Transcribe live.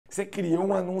Você criou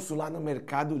um anúncio lá no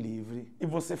Mercado Livre e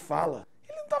você fala,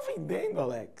 ele não tá vendendo,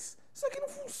 Alex. Isso aqui não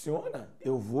funciona.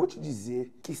 Eu vou te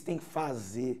dizer que você tem que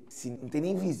fazer, se não tem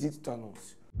nem visita do teu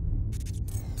anúncio.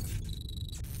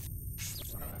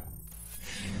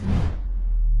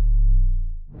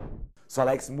 Sou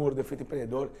Alex Moro, do Efeito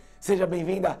Empreendedor. Seja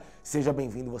bem-vinda, seja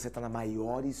bem-vindo. Você está na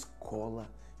maior escola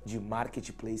de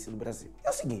marketplace do Brasil.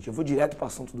 É o seguinte, eu vou direto para o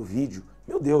assunto do vídeo.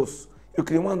 Meu Deus, eu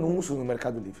criei um anúncio no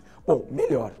Mercado Livre. Bom,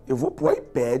 melhor, eu vou pro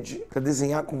iPad para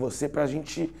desenhar com você para a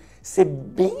gente ser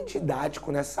bem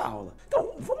didático nessa aula.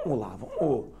 Então, vamos lá,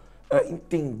 vamos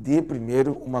entender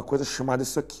primeiro uma coisa chamada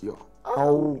isso aqui, ó,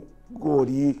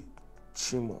 algoritmo.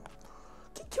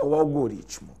 O que é o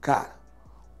algoritmo? Cara,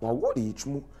 o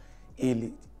algoritmo,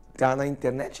 ele tá na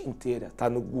internet inteira, tá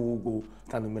no Google,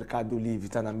 tá no Mercado Livre,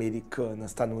 tá na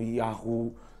Americanas, tá no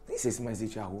Yahoo, nem sei se mais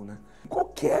existe Yahoo, né?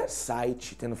 Qualquer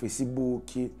site, tem no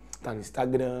Facebook, tá no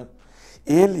Instagram.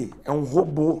 Ele é um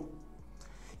robô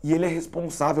e ele é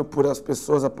responsável por as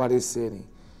pessoas aparecerem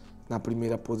na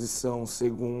primeira posição,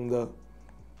 segunda.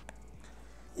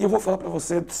 E eu vou falar para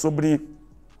você sobre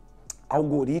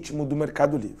algoritmo do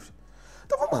Mercado Livre.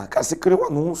 Então vamos lá, cara, você criou um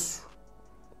anúncio.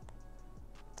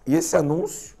 E esse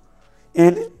anúncio,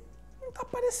 ele não está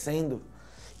aparecendo.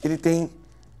 Ele tem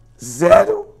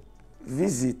 0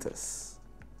 visitas.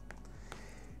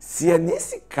 Se é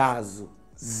nesse caso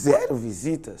 0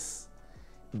 visitas,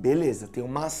 beleza, tem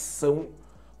uma ação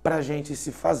para a gente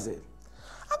se fazer.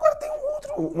 Agora tem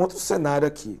um outro cenário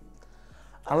aqui.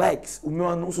 Alex, o meu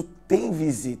anúncio tem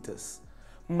visitas,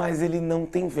 mas ele não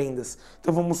tem vendas.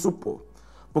 Então vamos supor,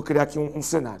 vou criar aqui um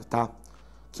cenário, tá?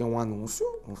 Que é um anúncio,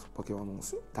 vamos supor que é um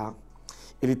anúncio, tá?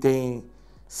 Ele tem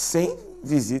 100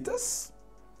 visitas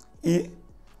e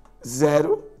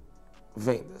 0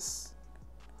 vendas.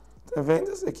 Então,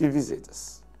 vendas, aqui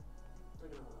visitas.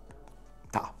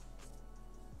 Tá.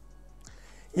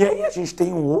 E aí a gente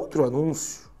tem um outro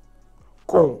anúncio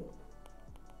com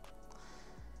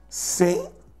 100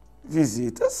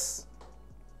 visitas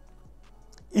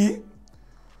e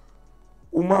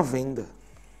uma venda.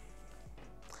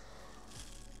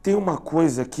 Tem uma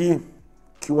coisa aqui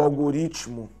que o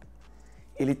algoritmo,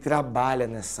 ele trabalha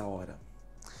nessa hora.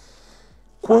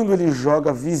 Quando ele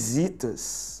joga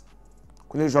visitas,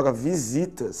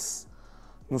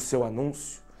 no seu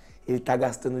anúncio, ele está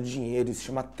gastando dinheiro, isso se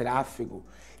chama tráfego.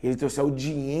 Ele trouxe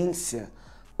audiência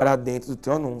para dentro do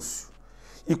teu anúncio.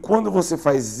 E quando você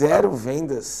faz 0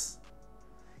 vendas,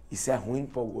 isso é ruim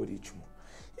para o algoritmo.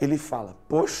 Ele fala,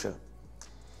 poxa,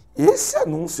 esse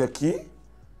anúncio aqui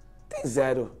tem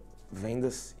 0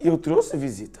 vendas e eu trouxe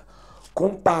visita.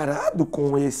 Comparado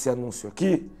com esse anúncio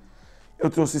aqui, eu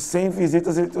trouxe 100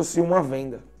 visitas e ele trouxe uma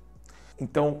venda.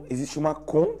 Então, existe uma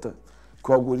conta que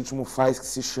o algoritmo faz que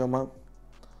se chama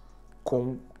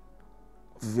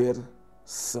conversão.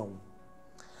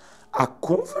 A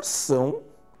conversão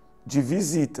de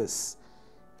visitas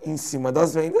em cima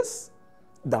das vendas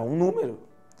dá um número.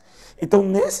 Então,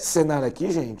 nesse cenário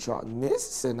aqui, gente, ó,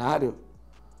 nesse cenário,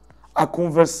 a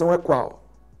conversão é qual?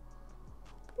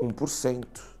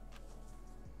 1%.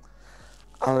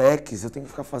 Alex, eu tenho que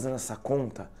ficar fazendo essa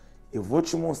conta? Eu vou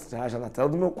te mostrar já na tela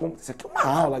do meu computador. Isso aqui é uma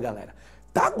aula, galera.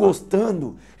 Tá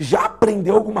gostando? Já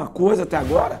aprendeu alguma coisa até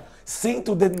agora?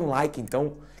 Senta o dedo no like,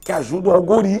 então, que ajuda o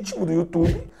algoritmo do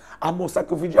YouTube a mostrar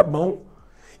que o vídeo é bom.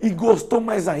 E gostou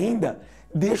mais ainda?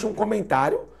 Deixa um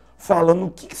comentário falando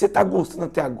o que você está gostando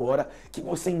até agora, que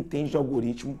você entende de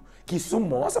algoritmo, que isso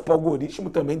mostra para o algoritmo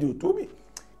também do YouTube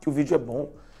que o vídeo é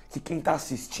bom, que quem está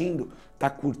assistindo está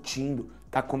curtindo,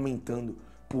 está comentando.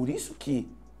 Por isso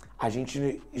que a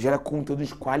gente gera conteúdo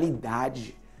de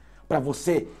qualidade para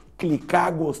você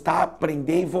clicar, gostar,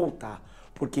 aprender e voltar.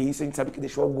 Porque isso a gente sabe que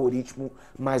deixa o algoritmo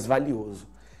mais valioso.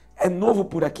 É novo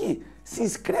por aqui? Se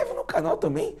inscreve no canal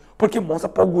também, porque mostra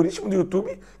para o algoritmo do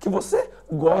YouTube que você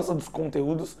gosta dos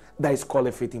conteúdos da Escola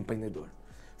Efeito Empreendedor.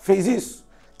 Fez isso?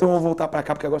 Então eu vou voltar para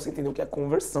cá porque agora você entendeu o que é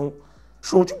conversão.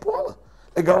 Show de bola!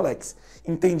 Legal, Alex.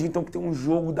 Entendi então que tem um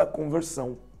jogo da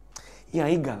conversão. E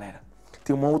aí, galera,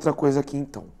 tem uma outra coisa aqui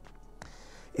então.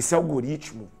 Esse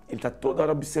algoritmo, ele está toda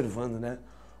hora observando, né?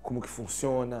 Como que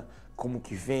funciona, como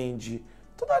que vende,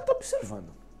 toda hora está observando.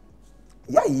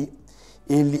 E aí,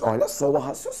 ele, olha só o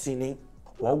raciocínio, hein?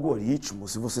 O algoritmo,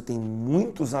 se você tem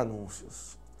muitos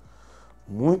anúncios,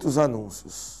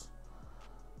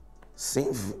 sem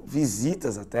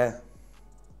visitas até,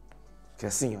 que é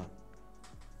assim, ó,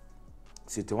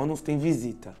 se o teu anúncio tem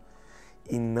visita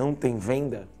e não tem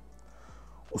venda,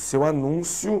 o seu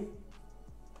anúncio,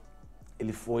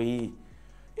 ele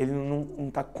não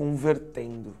está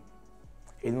convertendo,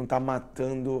 ele não está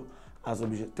matando as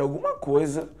objeções. Tem alguma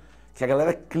coisa que a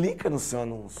galera clica no seu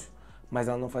anúncio, mas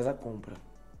ela não faz a compra.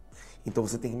 Então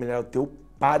você tem que melhorar o teu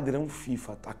padrão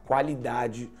FIFA, a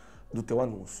qualidade do teu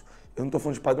anúncio. Eu não estou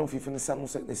falando de padrão FIFA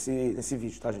nesse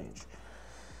vídeo, tá, gente?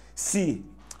 Se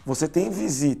você tem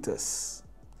visitas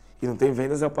e não tem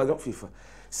vendas, é o padrão FIFA.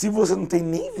 Se você não tem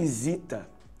nem visita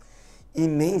e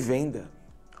nem venda,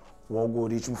 o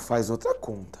algoritmo faz outra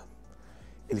conta.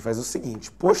 Ele faz o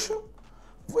seguinte, poxa,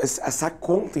 essa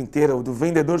conta inteira do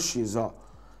vendedor X, ó,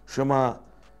 chama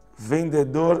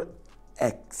vendedor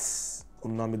X, o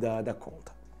nome da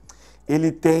conta.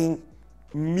 Ele tem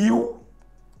 1000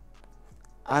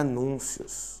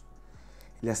 anúncios.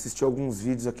 Ele assistiu alguns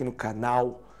vídeos aqui no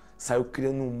canal, saiu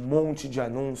criando um monte de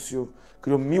anúncio,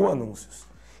 criou 1000 anúncios.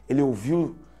 Ele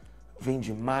ouviu,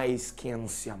 vende mais, quem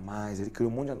anuncia mais, ele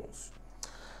criou um monte de anúncios.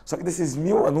 Só que desses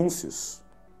 1000 anúncios,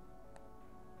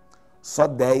 só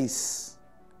 10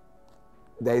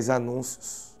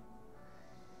 anúncios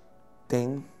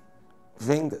tem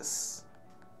vendas.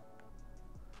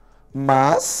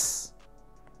 Mas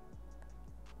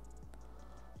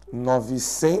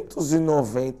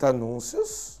 990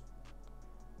 anúncios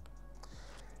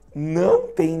não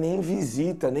tem nem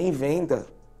visita, nem venda.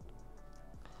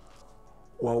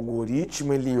 O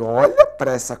algoritmo, ele olha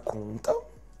para essa conta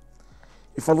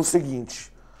e fala o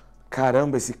seguinte,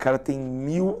 caramba, esse cara tem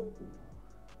 1000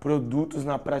 produtos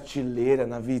na prateleira,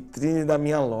 na vitrine da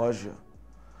minha loja.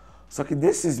 Só que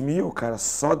desses 1000, cara,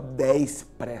 só 10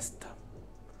 presta.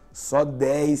 Só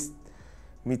 10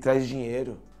 me traz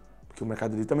dinheiro. Porque o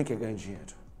Mercado Livre também quer ganhar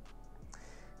dinheiro.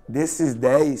 Desses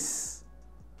 10,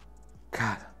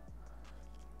 cara,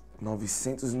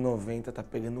 990 tá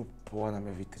pegando pó na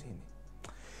minha vitrine.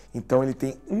 Então ele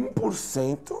tem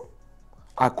 1%,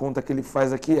 a conta que ele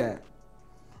faz aqui é.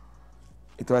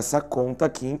 Então essa conta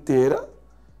aqui inteira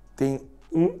tem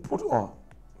 1%, ó,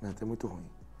 tá muito ruim.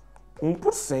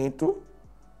 1%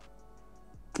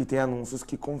 que tem anúncios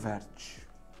que converte.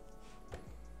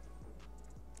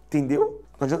 Entendeu?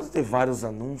 Não adianta ter vários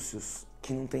anúncios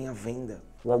que não tenha venda.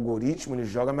 O algoritmo, ele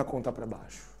joga minha conta para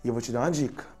baixo. E eu vou te dar uma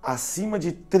dica. Acima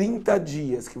de 30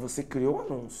 dias que você criou o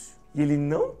anúncio e ele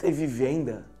não teve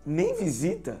venda, nem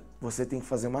visita, você tem que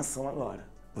fazer uma ação agora.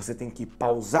 Você tem que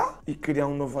pausar e criar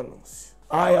um novo anúncio.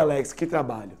 Ai, Alex, que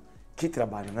trabalho. Que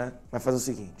trabalho, né? Vai fazer o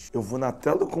seguinte, eu vou na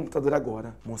tela do computador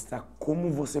agora mostrar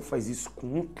como você faz isso com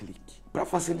um clique. Para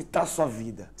facilitar a sua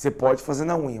vida. Você pode fazer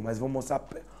na unha, mas vou mostrar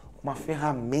uma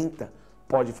ferramenta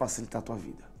pode facilitar a tua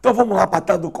vida. Então vamos lá para a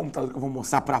tela do computador que eu vou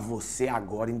mostrar para você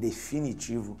agora, em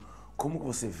definitivo, como que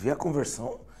você vê a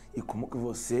conversão e como que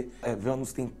você vê o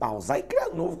anúncio, tem que pausar e criar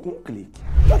novo com um clique.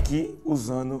 Tô aqui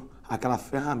usando aquela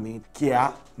ferramenta que é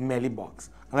a Mailbox.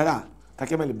 Galera, tá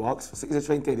aqui a Mailbox. Se você quiser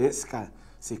tiver interesse, cara,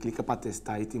 você clica para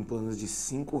testar aí, tem planos de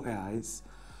R$5.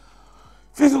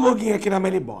 Fiz o login aqui na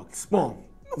Mailbox. Bom,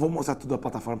 eu vou mostrar tudo a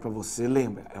plataforma para você.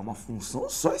 Lembra, é uma função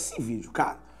só esse vídeo,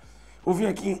 cara. Eu vim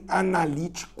aqui em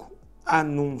analítico,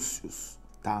 anúncios,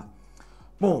 tá?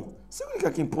 Bom, se eu clicar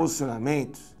aqui em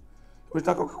posicionamento, eu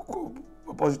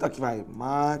posso digitar aqui, vai,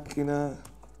 máquina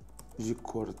de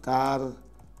cortar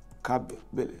cabelo,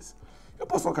 beleza. Eu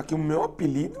posso colocar aqui o meu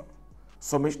apelido,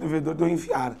 somente no vendedor de eu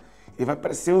enviar. Ele vai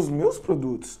aparecer os meus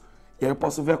produtos. E aí eu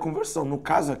posso ver a conversão. No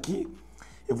caso aqui,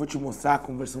 eu vou te mostrar a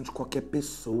conversão de qualquer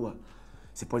pessoa.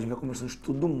 Você pode ver a conversão de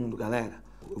todo mundo, galera.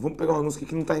 Vamos pegar um anúncio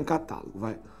que não está em catálogo,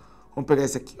 vai. Vamos pegar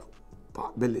esse aqui, ó.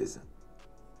 Pá, beleza.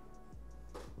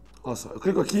 Olha só, eu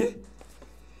clico aqui,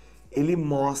 ele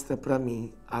mostra para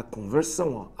mim a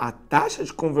conversão, ó. A taxa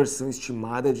de conversão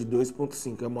estimada é de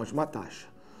 2,5, é uma ótima taxa.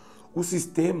 O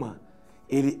sistema,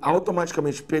 ele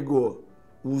automaticamente pegou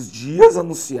os dias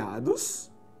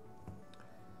anunciados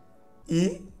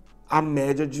e a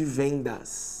média de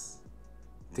vendas.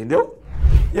 Entendeu?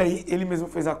 E aí, ele mesmo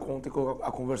fez a conta e colocou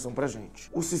a conversão pra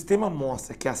gente. O sistema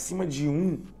mostra que acima de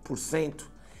 1%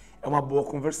 é uma boa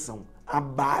conversão.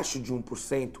 Abaixo de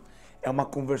 1% é uma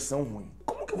conversão ruim.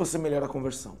 Como que você melhora a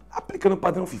conversão? Aplicando o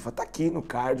padrão FIFA. Tá aqui no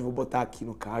card, vou botar aqui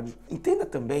no card. Entenda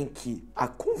também que a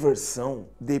conversão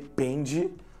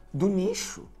depende do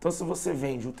nicho. Então, se você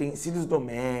vende utensílios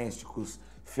domésticos,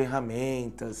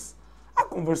 ferramentas, a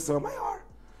conversão é maior.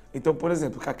 Então, por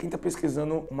exemplo, quem está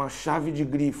pesquisando uma chave de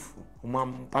grifo, uma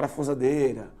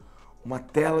parafusadeira, uma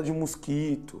tela de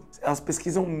mosquito, elas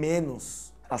pesquisam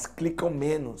menos, elas clicam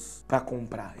menos para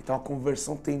comprar. Então, a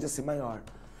conversão tende a ser maior.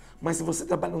 Mas se você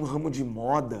trabalha no ramo de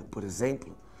moda, por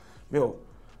exemplo,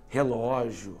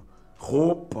 relógio,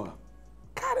 roupa,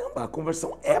 caramba, a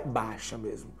conversão é baixa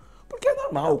mesmo. Porque é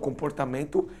normal, o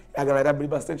comportamento é a galera abrir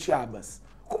bastante abas.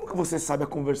 Como que você sabe a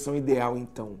conversão ideal,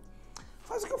 então?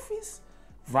 Faz o que eu fiz.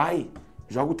 Vai,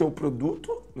 joga o teu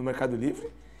produto no Mercado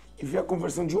Livre e ver a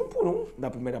conversão de um por um da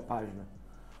primeira página.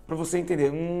 Para você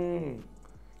entender,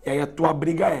 E aí a tua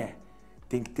briga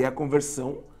tem que ter a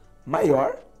conversão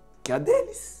maior que a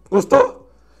deles. Gostou?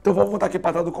 Então vamos voltar aqui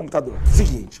para trás do computador.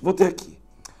 Seguinte, voltei aqui.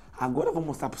 Agora eu vou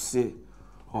mostrar para você,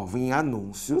 vem em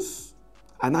anúncios,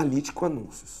 analítico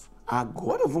anúncios.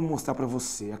 Agora eu vou mostrar para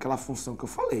você aquela função que eu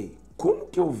falei. Como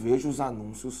que eu vejo os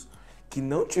anúncios que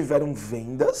não tiveram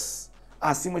vendas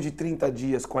acima de 30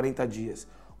 dias, 40 dias?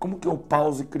 Como que eu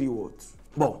pauso e crio outros?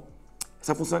 Bom,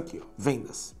 essa função aqui,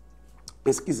 vendas.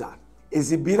 Pesquisar.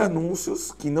 Exibir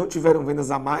anúncios que não tiveram vendas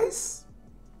a mais.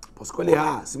 Posso escolher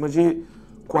acima de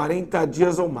 40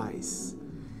 dias ou mais.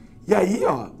 E aí,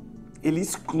 ele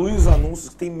exclui os anúncios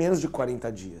que têm menos de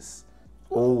 40 dias.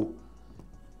 Ou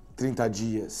 30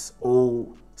 dias.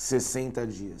 Ou 60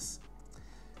 dias.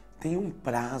 Tem um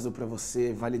prazo para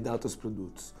você validar os seus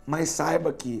produtos. Mas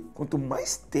saiba que quanto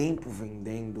mais tempo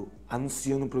vendendo,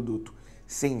 anunciando um produto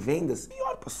sem vendas,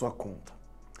 pior para sua conta.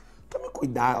 Tome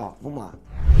cuidado, vamos lá.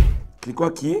 Clicou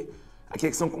aqui.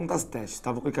 Aqui são contas testes,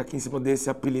 tá? Vou clicar aqui em cima desse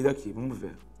apelido aqui, vamos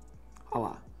ver. Olha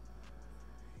lá.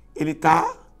 Ele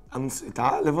tá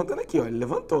levantando aqui, ele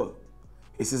levantou.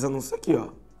 Esses anúncios aqui,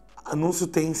 Anúncio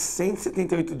tem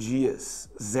 178 dias,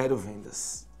 0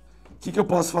 vendas. O que eu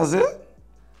posso fazer?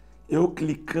 Eu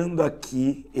clicando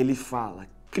aqui, ele fala,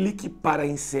 clique para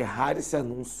encerrar esse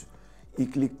anúncio e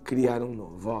criar um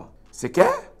novo. Você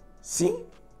quer? Sim,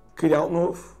 criar um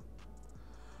novo.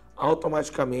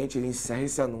 Automaticamente ele encerra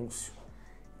esse anúncio,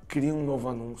 cria um novo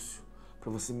anúncio para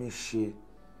você mexer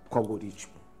com o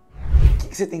algoritmo. O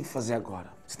que você tem que fazer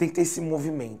agora? Você tem que ter esse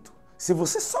movimento. Se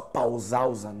você só pausar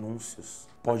os anúncios,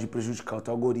 pode prejudicar o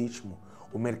teu algoritmo.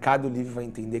 O Mercado Livre vai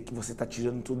entender que você está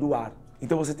tirando tudo do ar.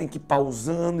 Então você tem que ir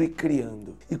pausando e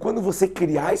criando. E quando você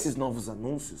criar esses novos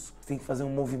anúncios, você tem que fazer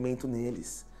um movimento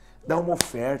neles. Dar uma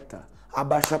oferta,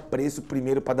 abaixa preço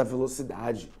primeiro para dar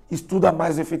velocidade. Estuda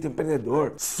mais o Efeito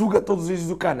Empreendedor. Suga todos os vídeos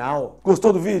do canal.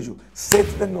 Gostou do vídeo?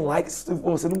 Senta no like se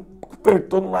você não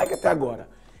apertou no like até agora.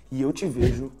 E eu te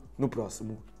vejo no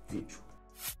próximo vídeo.